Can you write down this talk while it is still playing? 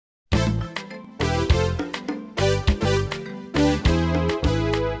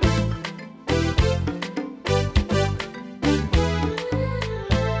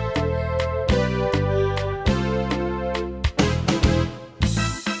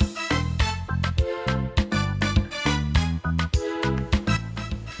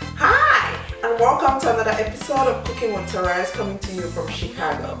welcome to another episode of Cooking with Terese, coming to you from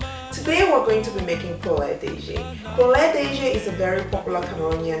Chicago. Today we're going to be making poulet. Poulet is a very popular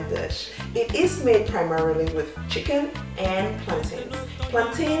Cameroonian dish. It is made primarily with chicken and plantains.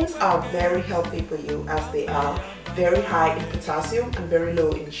 Plantains are very healthy for you as they are very high in potassium and very low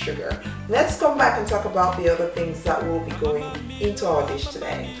in sugar. Let's come back and talk about the other things that will be going into our dish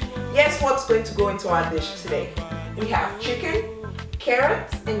today. Yes, what's going to go into our dish today? We have chicken,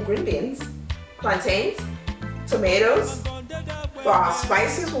 carrots and green beans, plantains, tomatoes. For our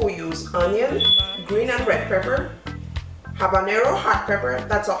spices, we'll use onion, green and red pepper, habanero hot pepper,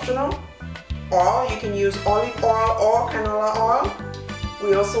 that's optional, or you can use olive oil or canola oil.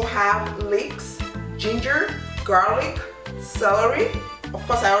 We also have leeks, ginger, garlic, celery. Of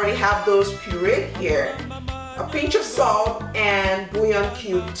course, I already have those pureed here. A pinch of salt and bouillon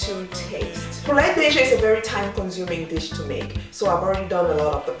cube to taste. Poulet is a very time-consuming dish to make, so I've already done a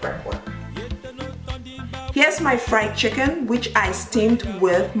lot of the prep work. Here's my fried chicken, which I steamed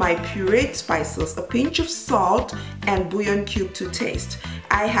with my pureed spices, a pinch of salt and bouillon cube to taste.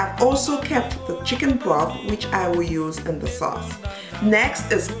 I have also kept the chicken broth, which I will use in the sauce.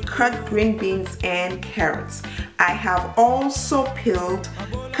 Next is cut green beans and carrots. I have also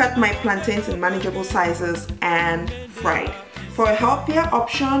cut my plantains in manageable sizes and fried. For a healthier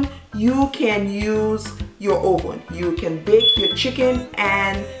option, you can use your oven. You can bake your chicken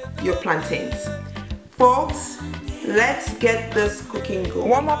and your plantains. Folks, let's get this cooking going.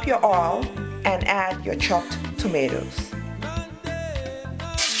 Warm up your oil and add your chopped tomatoes.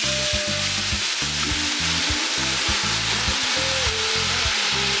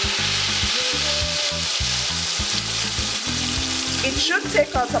 It should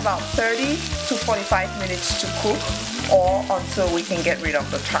take us about 30 to 45 minutes to cook or until we can get rid of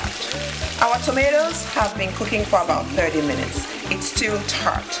the tart. Our tomatoes have been cooking for about 30 minutes. It's still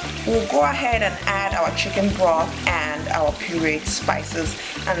tart. We'll go ahead and add our chicken broth and our pureed spices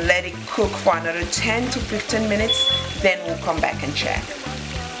and let it cook for another 10 to 15 minutes, then we'll come back and check.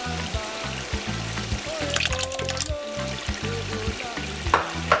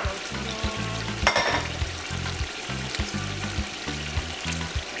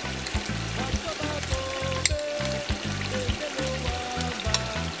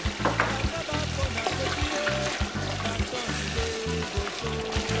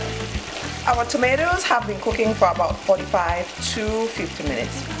 Our tomatoes have been cooking for about 45 to 50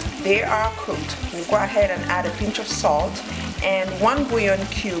 minutes. They are cooked. We'll go ahead and add a pinch of salt and 1 bouillon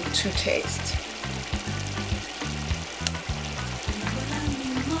cube to taste.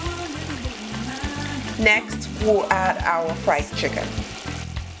 Next, we'll add our fried chicken.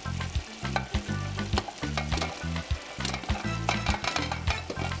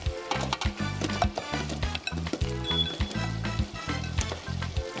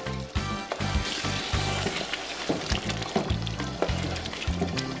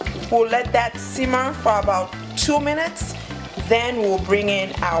 We'll let that simmer for about 2 minutes. Then we'll bring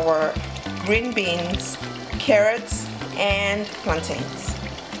in our green beans, carrots, and plantains.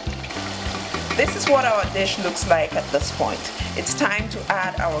 This is what our dish looks like at this point. It's time to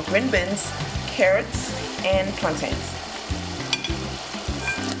add our green beans, carrots, and plantains.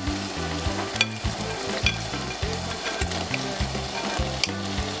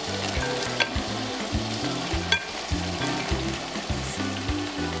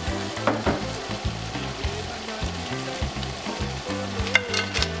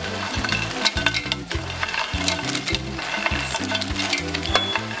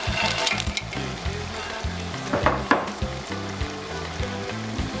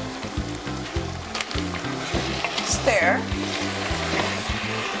 Stir.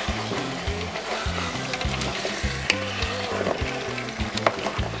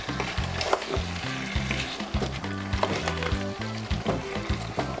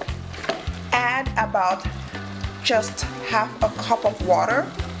 Add about just half a cup of water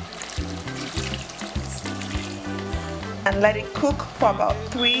and let it cook for about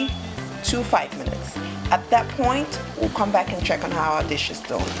 3 to 5 minutes. At that point, we'll come back and check on how our dish is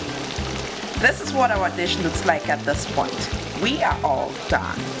doing. This is what our dish looks like at this point. We are all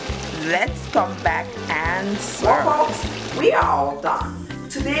done. Let's come back and serve. Well, folks, we are all done.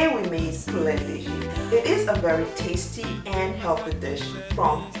 Today we made poulet. It is a very tasty and healthy dish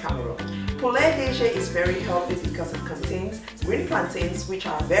from Cameroon. Poulet is very healthy because it contains green plantains, which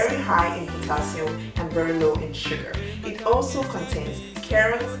are very high in potassium and very low in sugar. It also contains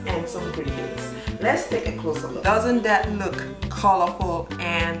carrots and some green beans. Let's take a closer look. Doesn't that look colorful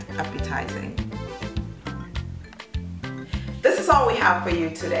and appetizing? This is all we have for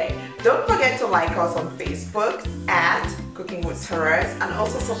you today. Don't forget to like us on Facebook at Cooking with Terese, and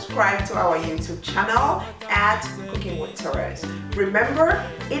also subscribe to our YouTube channel at Cooking with Terese. Remember,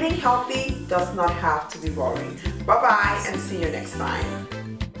 eating healthy does not have to be boring. Bye bye and see you next time.